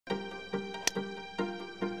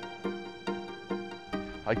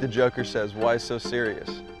Like the Joker says, why so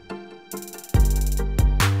serious?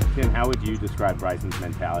 Tim, how would you describe Bryson's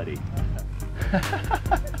mentality?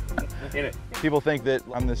 People think that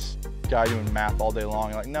I'm this guy doing math all day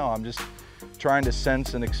long. Like, no, I'm just trying to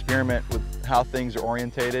sense and experiment with how things are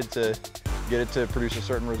orientated to get it to produce a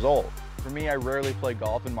certain result. For me, I rarely play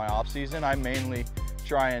golf in my off season. I mainly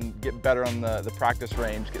try and get better on the practice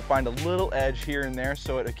range, find a little edge here and there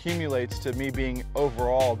so it accumulates to me being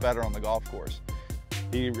overall better on the golf course.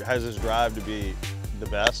 He has his drive to be the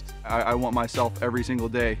best. I want myself every single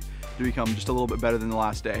day to become just a little bit better than the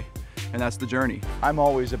last day, and that's the journey. I'm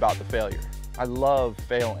always about the failure. I love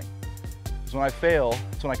failing, because when I fail,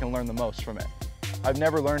 it's when I can learn the most from it. I've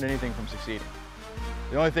never learned anything from succeeding.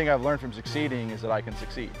 The only thing I've learned from succeeding is that I can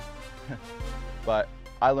succeed. But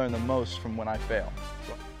I learn the most from when I fail.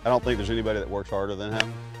 I don't think there's anybody that works harder than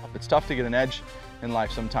him. It's tough to get an edge in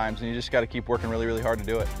life sometimes, and you just got to keep working really, really hard to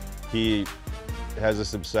do it. He has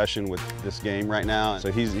this obsession with this game right now,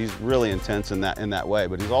 so he's really intense in that way,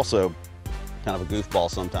 but he's also kind of a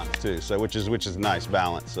goofball sometimes too, so which is nice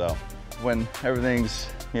balance. So when everything's,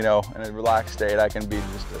 you know, in a relaxed state, I can be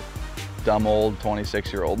just a dumb old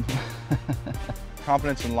 26-year-old.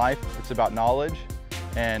 Confidence in life, it's about knowledge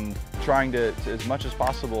and trying to as much as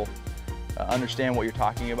possible understand what you're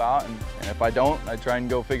talking about, and if I don't, I try and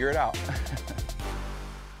go figure it out.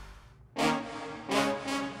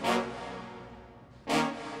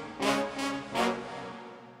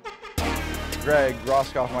 Greg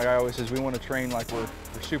Roscoff, my guy, always says we want to train like we're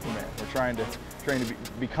Superman. We're trying to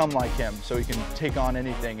become like him so he can take on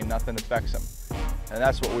anything and nothing affects him. And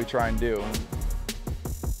that's what we try and do.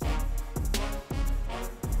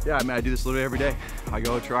 Yeah, I mean, I do this literally every day. I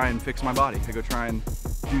go try and fix my body. I go try and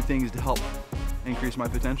do things to help increase my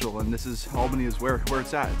potential. And this is, Albany is where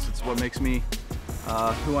it's at. It's what makes me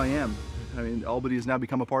who I am. I mean, Albany has now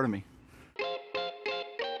become a part of me.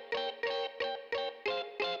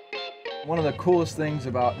 One of the coolest things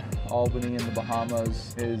about Albany and the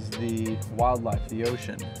Bahamas is the wildlife, the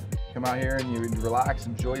ocean. Come out here and you relax,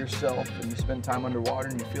 enjoy yourself, and you spend time underwater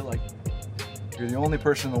and you feel like you're the only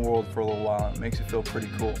person in the world for a little while. It makes you feel pretty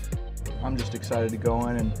cool. I'm just excited to go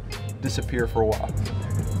in and disappear for a while.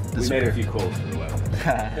 We made a few calls for the well.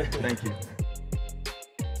 Thank you.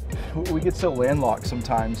 We get so landlocked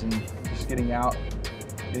sometimes, and just getting out,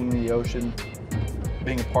 getting in the ocean,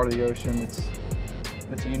 being a part of the ocean, it's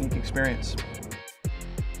a unique experience.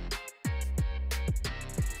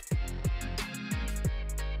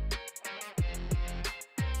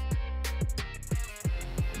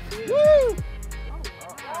 Woo! Oh,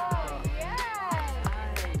 yeah.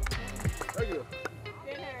 Thank you.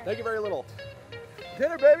 Dinner. Thank you very little.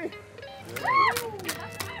 Dinner, baby.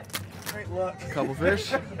 Great luck. Couple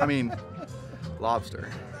fish. I mean, lobster.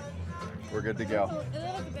 We're good to go. It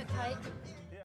looks a bit tight.